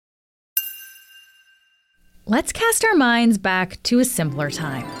Let's cast our minds back to a simpler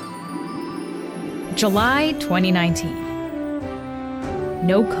time. July 2019.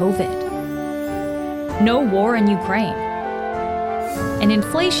 No COVID. No war in Ukraine. And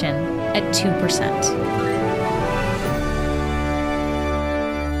inflation at 2%.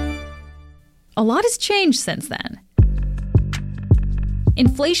 A lot has changed since then.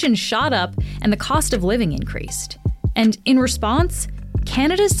 Inflation shot up and the cost of living increased. And in response,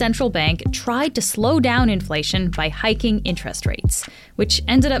 Canada's central bank tried to slow down inflation by hiking interest rates, which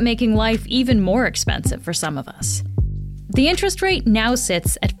ended up making life even more expensive for some of us. The interest rate now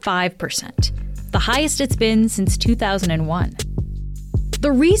sits at 5%, the highest it's been since 2001.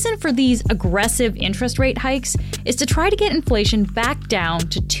 The reason for these aggressive interest rate hikes is to try to get inflation back down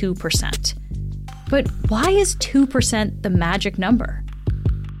to 2%. But why is 2% the magic number?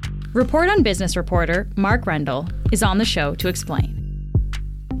 Report on Business reporter Mark Rendell is on the show to explain.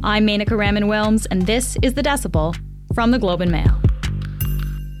 I'm Menaka Raman-Wilms, and this is The Decibel from the Globe and Mail.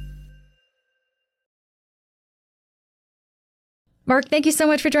 Mark, thank you so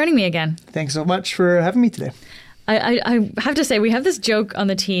much for joining me again. Thanks so much for having me today. I have to say, we have this joke on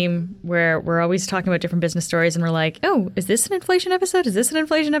the team where we're always talking about different business stories and we're like, oh, is this an inflation episode? Is this an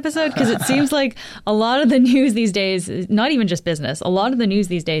inflation episode? Because it seems like a lot of the news these days, not even just business, a lot of the news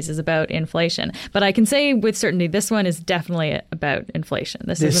these days is about inflation. But I can say with certainty, this one is definitely about inflation.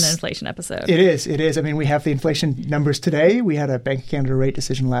 This is an inflation episode. It is. I mean, we have the inflation numbers today. We had a Bank of Canada rate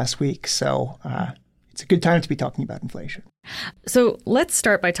decision last week. So it's a good time to be talking about inflation. So let's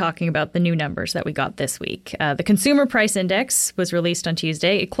start by talking about the new numbers that we got this week. The Consumer Price Index was released on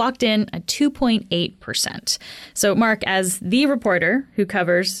Tuesday. It clocked in at 2.8%. So, Mark, as the reporter who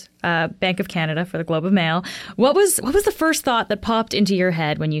covers Bank of Canada for the Globe and Mail, what was the first thought that popped into your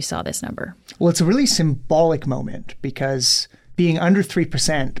head when you saw this number? Well, it's a really symbolic moment because being under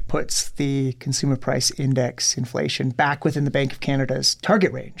 3% puts the Consumer Price Index inflation back within the Bank of Canada's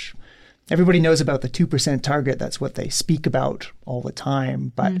target range. Everybody knows about the 2% target. That's what they speak about all the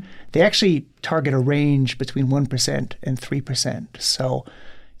time. But they actually target a range between 1% and 3%. So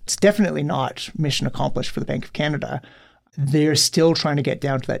it's definitely not mission accomplished for the Bank of Canada. They're still trying to get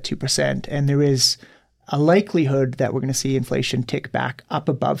down to that 2%. And there is a likelihood that we're going to see inflation tick back up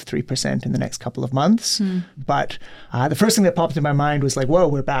above 3% in the next couple of months. But the first thing that popped in my mind was like, whoa,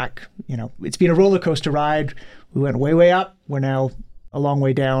 we're back. You know, it's been a roller coaster ride. We went way, way up. We're now a long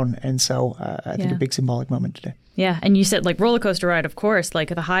way down. And so I think a big symbolic moment today. Yeah. And you said like roller coaster ride, of course, like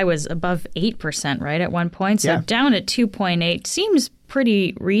the high was above 8%, right, at one point. So down at 2.8 seems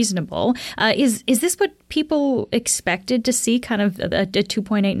pretty reasonable. Is this what people expected to see, kind of a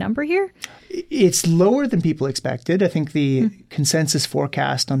 2.8 number here? It's lower than people expected. I think the consensus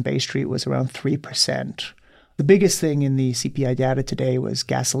forecast on Bay Street was around 3%. The biggest thing in the CPI data today was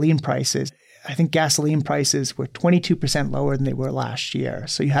gasoline prices. I think gasoline prices were 22% lower than they were last year.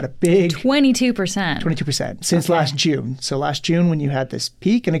 So you had a big 22% since last June. So last June when you had this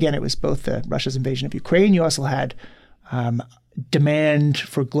peak, and again, it was both Russia's invasion of Ukraine. You also had demand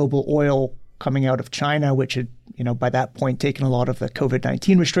for global oil coming out of China, which had, by that point taken a lot of the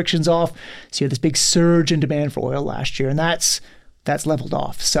COVID-19 restrictions off. So you had this big surge in demand for oil last year, and that's leveled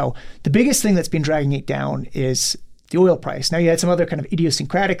off. So the biggest thing that's been dragging it down is the oil price. Now you had some other kind of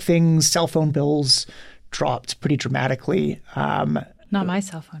idiosyncratic things. Cell phone bills dropped pretty dramatically. Not my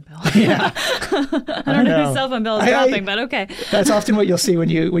cell phone bill. Yeah. I don't know whose cell phone bill is dropping, but okay. That's often what you'll see when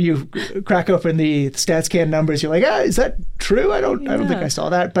you crack open the StatsCan numbers. You're like, is that true? I don't think I saw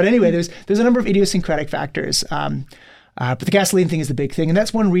that. But anyway, there's a number of idiosyncratic factors. But the gasoline thing is the big thing. And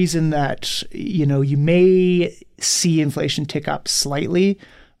that's one reason that, you may see inflation tick up slightly.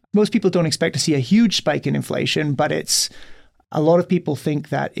 Most people don't expect to see a huge spike in inflation, but a lot of people think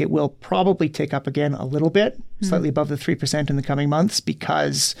that it will probably tick up again a little bit, slightly above the 3% in the coming months,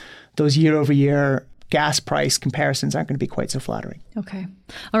 because those year-over-year gas price comparisons aren't going to be quite so flattering. Okay.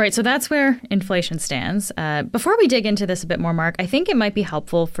 All right. So that's where inflation stands. Before we dig into this a bit more, Mark, I think it might be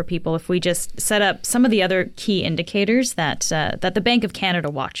helpful for people if we just set up some of the other key indicators that the Bank of Canada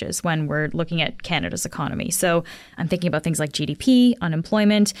watches when we're looking at Canada's economy. So I'm thinking about things like GDP,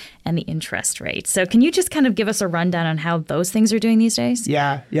 unemployment, and the interest rate. So can you just kind of give us a rundown on how those things are doing these days?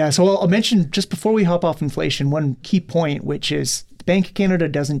 Yeah. So I'll mention just before we hop off inflation, one key point, which is the Bank of Canada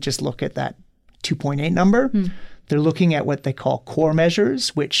doesn't just look at that 2.8 number. They're looking at what they call core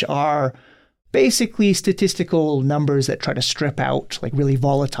measures, which are basically statistical numbers that try to strip out like really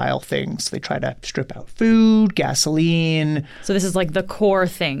volatile things. They try to strip out food, gasoline. So this is like the core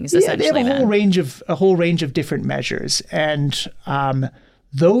things, essentially. Yeah, they have a whole range of different measures, and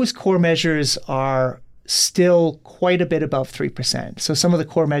those core measures are still quite a bit above 3%. So some of the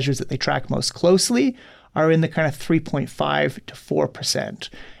core measures that they track most closely are in the kind of 3.5 to 4%.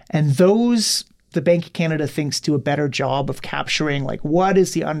 And those, the Bank of Canada thinks, do a better job of capturing like what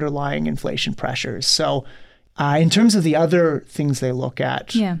is the underlying inflation pressures. So in terms of the other things they look at,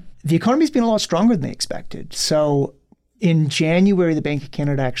 the economy's been a lot stronger than they expected. So in January, the Bank of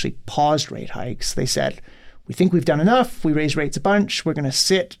Canada actually paused rate hikes. They said, we think we've done enough. We raised rates a bunch. We're going to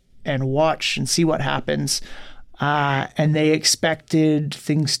sit and watch and see what happens. And they expected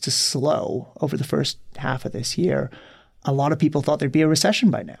things to slow over the first half of this year. A lot of people thought there'd be a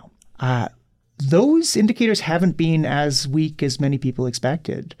recession by now. Those indicators haven't been as weak as many people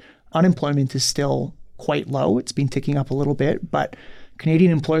expected. Unemployment is still quite low. It's been ticking up a little bit, but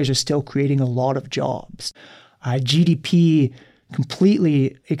Canadian employers are still creating a lot of jobs. GDP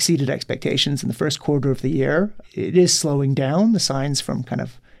completely exceeded expectations in the first quarter of the year. It is slowing down. The signs from kind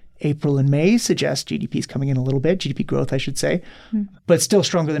of April and May suggest GDP is coming in a little bit, GDP growth, I should say, but still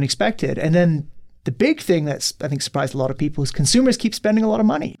stronger than expected. And then the big thing that's, I think, surprised a lot of people is consumers keep spending a lot of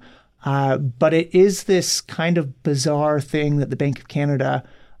money. But it is this kind of bizarre thing that the Bank of Canada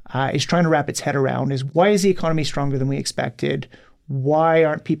is trying to wrap its head around is why is the economy stronger than we expected? Why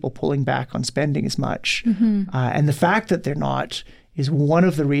aren't people pulling back on spending as much? And the fact that they're not is one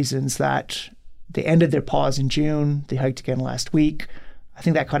of the reasons that they ended their pause in June. They hiked again last week. I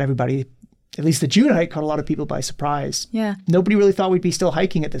think that caught everybody, at least the June hike caught a lot of people by surprise. Yeah. Nobody really thought we'd be still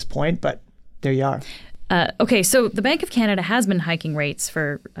hiking at this point, but there you are. Okay, so the Bank of Canada has been hiking rates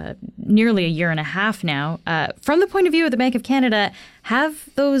for nearly a year and a half now. From the point of view of the Bank of Canada, have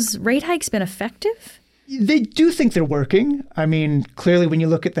those rate hikes been effective? They do think they're working. I mean, clearly when you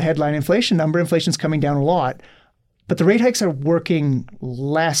look at the headline inflation number, inflation's coming down a lot. But the rate hikes are working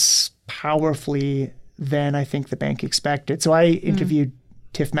less powerfully than I think the bank expected. So I interviewed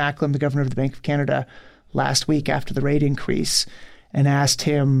Tiff Macklem, the governor of the Bank of Canada, last week after the rate increase and asked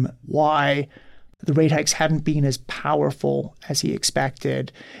him why the rate hikes hadn't been as powerful as he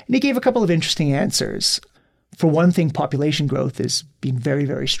expected. And he gave a couple of interesting answers. For one thing, population growth has been very,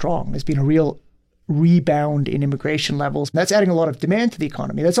 very strong. There's been a real rebound in immigration levels. That's adding a lot of demand to the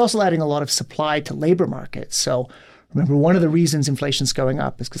economy. That's also adding a lot of supply to labor markets. So remember, one of the reasons inflation's going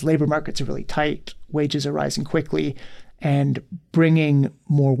up is because labor markets are really tight, wages are rising quickly, and bringing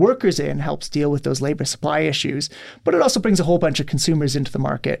more workers in helps deal with those labor supply issues. But it also brings a whole bunch of consumers into the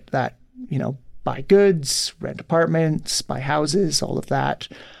market that, you know, buy goods, rent apartments, buy houses, all of that.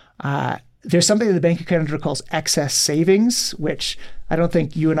 There's something that the Bank of Canada calls excess savings, which I don't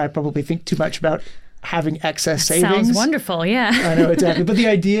think you and I probably think too much about having excess savings. Sounds wonderful, yeah. I know, exactly. But the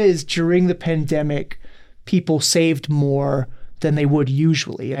idea is during the pandemic, people saved more than they would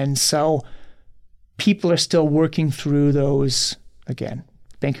usually. And so people are still working through those, again,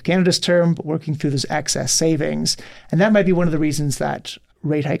 Bank of Canada's term, but working through those excess savings. And that might be one of the reasons that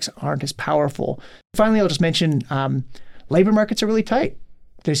rate hikes aren't as powerful. Finally, I'll just mention labor markets are really tight.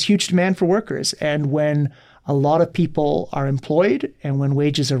 There's huge demand for workers. And when a lot of people are employed and when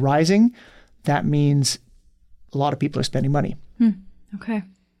wages are rising, that means a lot of people are spending money. Okay.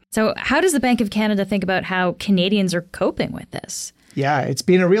 So how does the Bank of Canada think about how Canadians are coping with this? Yeah, it's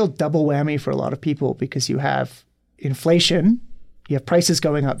been a real double whammy for a lot of people because you have inflation, you have prices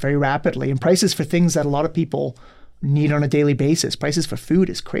going up very rapidly, and prices for things that a lot of people need on a daily basis. Prices for food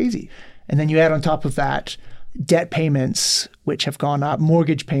is crazy. And then you add on top of that debt payments, which have gone up,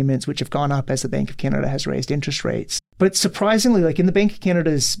 mortgage payments, which have gone up as the Bank of Canada has raised interest rates. But surprisingly, like in the Bank of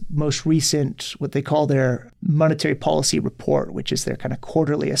Canada's most recent, what they call their monetary policy report, which is their kind of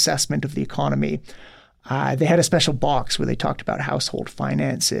quarterly assessment of the economy, they had a special box where they talked about household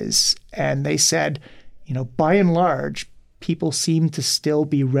finances. And they said, you know, by and large, people seem to still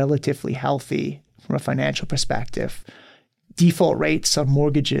be relatively healthy from a financial perspective. Default rates on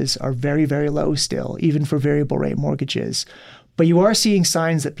mortgages are very, very low still, even for variable rate mortgages. But you are seeing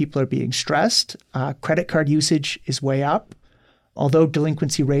signs that people are being stressed. Credit card usage is way up, although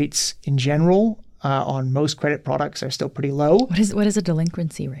delinquency rates in general on most credit products are still pretty low. What is a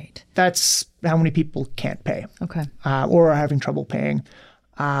delinquency rate? That's how many people can't pay. Okay. Or are having trouble paying.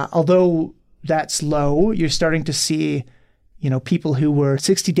 Although that's low, you're starting to see, you know, people who were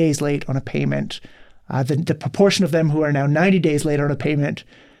 60 days late on a payment. The proportion of them who are now 90 days late on a payment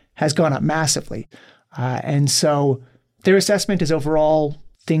has gone up massively. And so their assessment is overall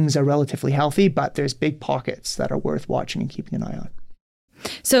things are relatively healthy, but there's big pockets that are worth watching and keeping an eye on.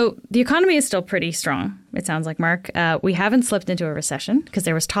 So the economy is still pretty strong, it sounds like, Mark. We haven't slipped into a recession because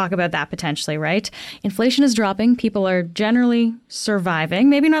there was talk about that potentially, right? Inflation is dropping. People are generally surviving,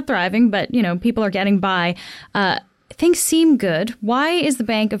 maybe not thriving, but, you know, people are getting by. Things seem good. Why is the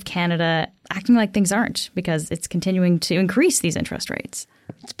Bank of Canada acting like things aren't because it's continuing to increase these interest rates?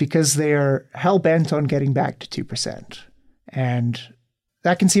 It's because they're hell-bent on getting back to 2%. And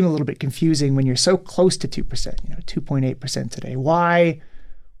that can seem a little bit confusing when you're so close to 2%, 2.8% today.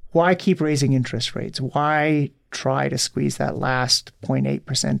 Why keep raising interest rates? Why try to squeeze that last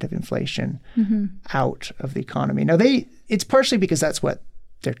 0.8% of inflation out of the economy? Now, it's partially because that's what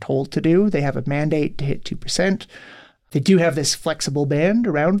they're told to do. They have a mandate to hit 2%. They do have this flexible band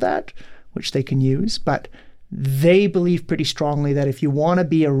around that, which they can use, but they believe pretty strongly that if you want to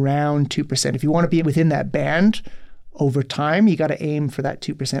be around 2%, if you want to be within that band over time, you got to aim for that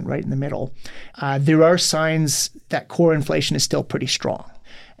 2% right in the middle. There are signs that core inflation is still pretty strong.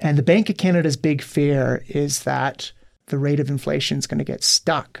 And the Bank of Canada's big fear is that the rate of inflation is going to get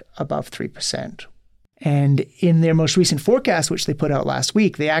stuck above 3%. And in their most recent forecast, which they put out last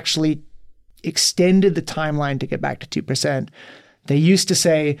week, they actually extended the timeline to get back to 2%. They used to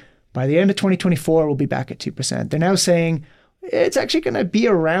say, by the end of 2024, we'll be back at 2%. They're now saying it's actually going to be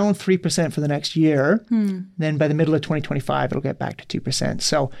around 3% for the next year. Then by the middle of 2025, it'll get back to 2%.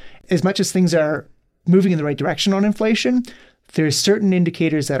 So as much as things are moving in the right direction on inflation, there's certain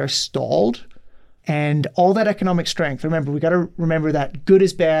indicators that are stalled. And all that economic strength, remember, we got to remember that good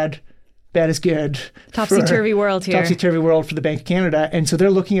is bad, bad is good. Topsy-turvy world here. Topsy-turvy world for the Bank of Canada. And so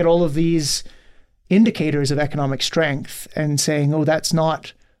they're looking at all of these indicators of economic strength and saying, oh, that's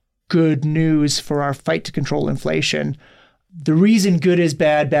not good news for our fight to control inflation. The reason good is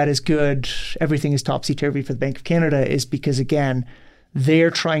bad, bad is good, everything is topsy-turvy for the Bank of Canada is because, again,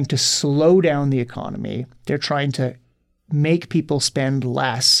 they're trying to slow down the economy. They're trying to make people spend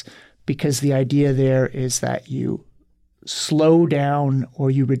less because the idea there is that you slow down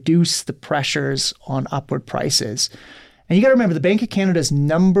or you reduce the pressures on upward prices. And you got to remember, the Bank of Canada's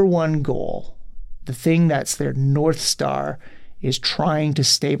number one goal, the thing that's their North Star, is trying to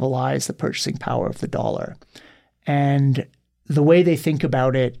stabilize the purchasing power of the dollar. And the way they think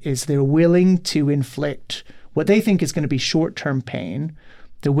about it is they're willing to inflict what they think is going to be short-term pain.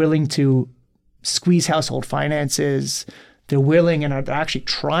 They're willing to squeeze household finances. They're willing and are actually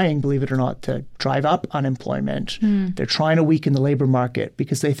trying, believe it or not, to drive up unemployment. They're trying to weaken the labor market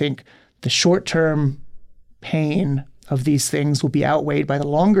because they think the short-term pain of these things will be outweighed by the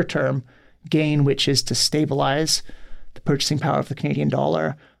longer-term gain, which is to stabilize the purchasing power of the Canadian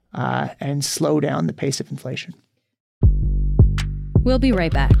dollar and slow down the pace of inflation. We'll be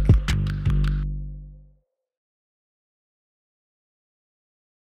right back.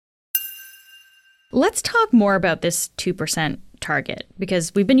 Let's talk more about this 2% target,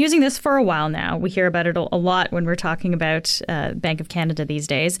 because we've been using this for a while now. We hear about it a lot when we're talking about Bank of Canada these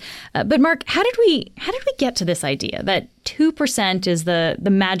days. But Mark, how did we get to this idea that 2% is the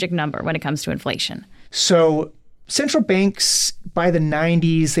magic number when it comes to inflation? So central banks by the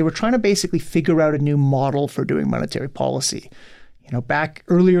 90s, they were trying to basically figure out a new model for doing monetary policy. Back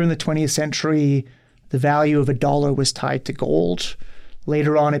earlier in the 20th century, the value of a dollar was tied to gold.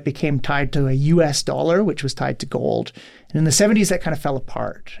 Later on, it became tied to a US dollar, which was tied to gold. And in the 70s, that kind of fell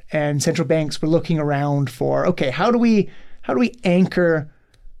apart. And central banks were looking around for, okay, how do we anchor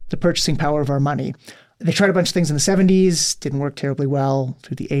the purchasing power of our money? They tried a bunch of things in the 70s, didn't work terribly well.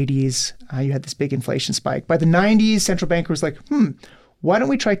 Through the 80s, you had this big inflation spike. By the 90s, central bankers were like, why don't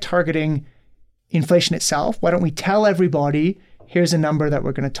we try targeting inflation itself? Why don't we tell everybody, here's a number that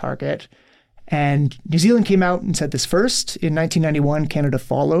we're going to target? And New Zealand came out and said this first. In 1991, Canada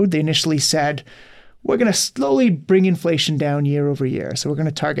followed. They initially said, we're going to slowly bring inflation down year over year. So we're going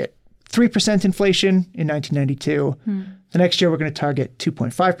to target 3% inflation in 1992. The next year, we're going to target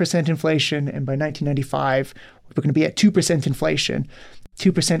 2.5% inflation. And by 1995, we're going to be at 2% inflation.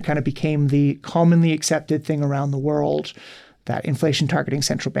 2% kind of became the commonly accepted thing around the world that inflation targeting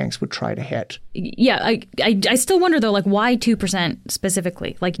central banks would try to hit. Yeah, I still wonder, though, why 2%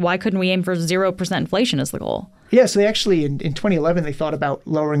 specifically? Why couldn't we aim for 0% inflation as the goal? Yeah, so they actually, in 2011, they thought about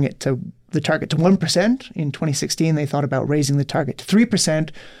lowering it to the target to 1%. In 2016, they thought about raising the target to 3%.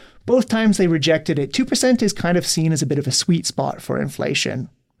 Both times they rejected it. 2% is kind of seen as a bit of a sweet spot for inflation.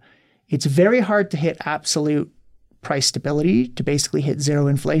 It's very hard to hit absolute price stability, to basically hit zero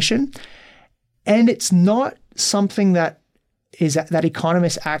inflation. And it's not something that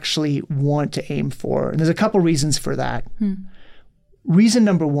economists actually want to aim for. And there's a couple reasons for that. Reason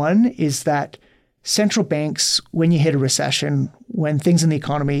number one is that central banks, when you hit a recession, when things in the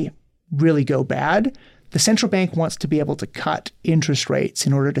economy really go bad, the central bank wants to be able to cut interest rates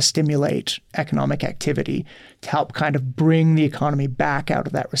in order to stimulate economic activity, to help kind of bring the economy back out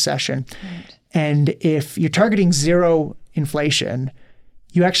of that recession. Right. And if you're targeting zero inflation,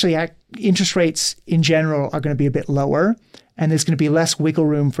 you actually interest rates in general are going to be a bit lower, and there's going to be less wiggle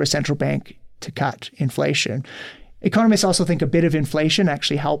room for a central bank to cut inflation. Economists also think a bit of inflation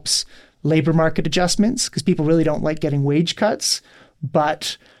actually helps labor market adjustments because people really don't like getting wage cuts,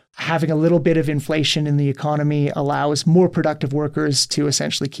 but having a little bit of inflation in the economy allows more productive workers to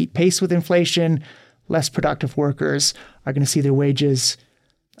essentially keep pace with inflation. Less productive workers are going to see their wages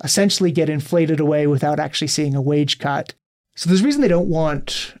essentially get inflated away without actually seeing a wage cut. So there's a reason they don't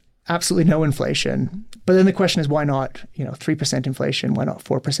want absolutely no inflation. But then the question is, why not, 3% inflation? Why not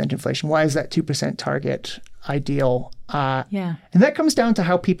 4% inflation? Why is that 2% target ideal? And that comes down to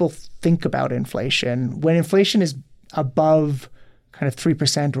how people think about inflation. When inflation is above kind of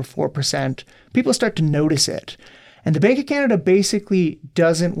 3% or 4%, people start to notice it. And the Bank of Canada basically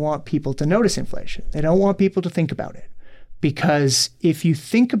doesn't want people to notice inflation. They don't want people to think about it. Because if you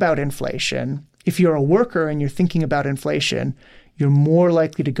think about inflation, if you're a worker and you're thinking about inflation, you're more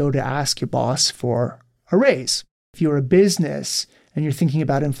likely to go to ask your boss for a raise. If you're a business and you're thinking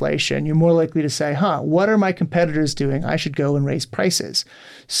about inflation, you're more likely to say, what are my competitors doing? I should go and raise prices.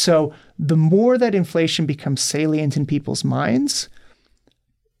 So the more that inflation becomes salient in people's minds,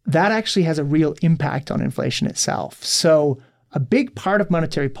 that actually has a real impact on inflation itself. So a big part of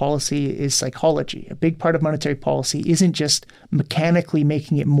monetary policy is psychology. A big part of monetary policy isn't just mechanically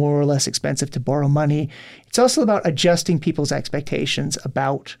making it more or less expensive to borrow money. It's also about adjusting people's expectations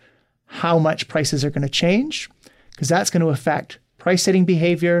about how much prices are going to change, because that's going to affect price setting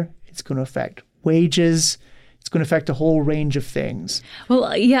behavior. It's going to affect wages. It's going to affect a whole range of things.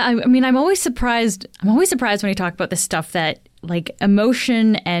 Well, yeah, I mean, I'm always surprised when you talk about this stuff that like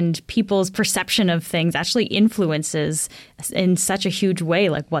emotion and people's perception of things actually influences in such a huge way,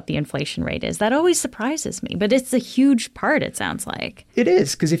 like what the inflation rate is. That always surprises me, but it's a huge part, it sounds like. It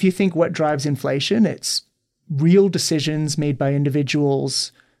is, because if you think what drives inflation, it's real decisions made by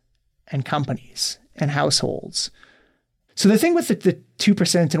individuals and companies and households. So the thing with the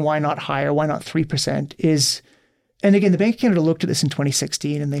 2% and why not higher, why not 3% is, and again, the Bank of Canada looked at this in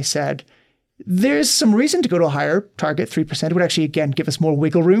 2016 and they said, there's some reason to go to a higher target, 3%. It would actually, again, give us more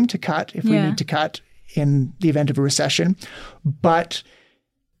wiggle room to cut if we need to cut in the event of a recession. But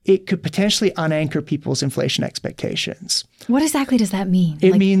it could potentially unanchor people's inflation expectations. What exactly does that mean?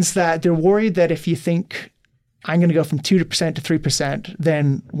 It means that they're worried that if you think I'm going to go from 2% to 3%,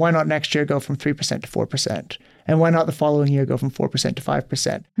 then why not next year go from 3% to 4%? And why not the following year go from 4% to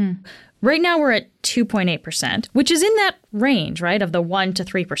 5%? Right now we're at 2.8%, which is in that range, right, of the 1% to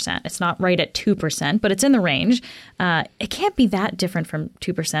 3%. It's not right at 2%, but it's in the range. It can't be that different from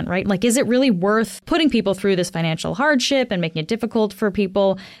 2%, right? Like, is it really worth putting people through this financial hardship and making it difficult for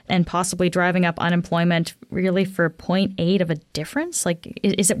people and possibly driving up unemployment really for 0.8 of a difference? Like,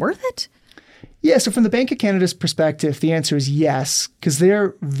 is it worth it? Yeah, so from the Bank of Canada's perspective, the answer is yes, because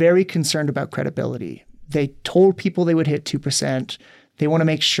they're very concerned about credibility. They told people they would hit 2%. They want to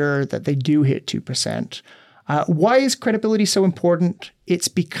make sure that they do hit 2%. Why is credibility so important? It's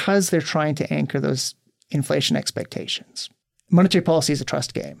because they're trying to anchor those inflation expectations. Monetary policy is a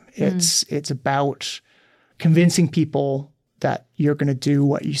trust game. It's about convincing people that you're going to do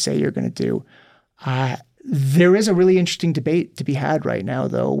what you say you're going to do. There is a really interesting debate to be had right now,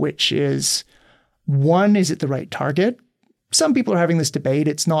 though, which is, one, is it the right target? Some people are having this debate.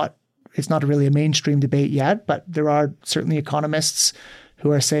 It's not really a mainstream debate yet, but there are certainly economists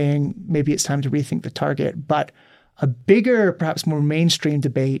who are saying maybe it's time to rethink the target. But a bigger, perhaps more mainstream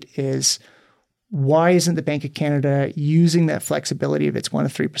debate is, why isn't the Bank of Canada using that flexibility of its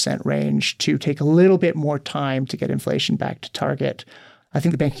 1% to 3% range to take a little bit more time to get inflation back to target? I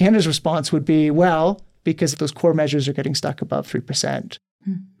think the Bank of Canada's response would be, well, because those core measures are getting stuck above 3%.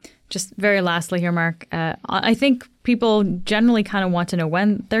 Just very lastly here, Mark, I think people generally kind of want to know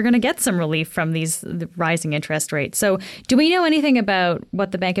when they're going to get some relief from the rising interest rates. So do we know anything about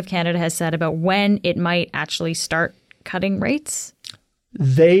what the Bank of Canada has said about when it might actually start cutting rates?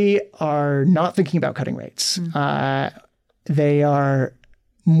 They are not thinking about cutting rates. They are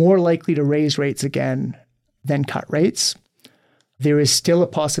more likely to raise rates again than cut rates. There is still a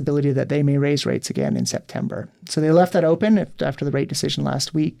possibility that they may raise rates again in September. So they left that open after the rate decision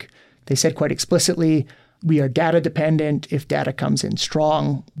last week. They said quite explicitly, we are data dependent. If data comes in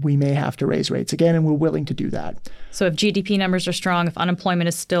strong, we may have to raise rates again, and we're willing to do that. So if GDP numbers are strong, if unemployment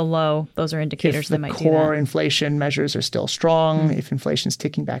is still low, those are indicators that might do that. If the core inflation measures are still strong, if inflation is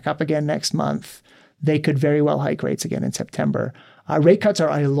ticking back up again next month, they could very well hike rates again in September. Rate cuts are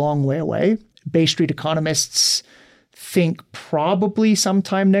a long way away. Bay Street economists think probably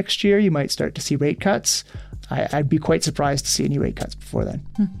sometime next year you might start to see rate cuts. I'd be quite surprised to see any rate cuts before then.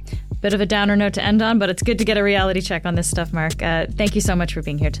 Bit of a downer note to end on, but it's good to get a reality check on this stuff, Mark. Thank you so much for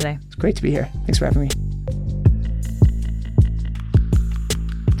being here today. It's great to be here. Thanks for having me.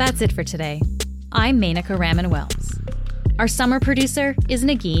 That's it for today. I'm Menaka Raman-Wells. Our summer producer is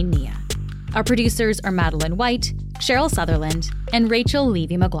Nagin Nia. Our producers are Madeline White, Cheryl Sutherland, and Rachel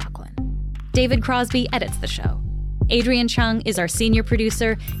Levy-McLaughlin. David Crosby edits the show. Adrian Chung is our senior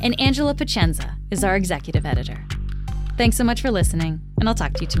producer, and Angela Pacenza is our executive editor. Thanks so much for listening, and I'll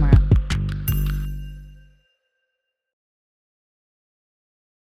talk to you tomorrow.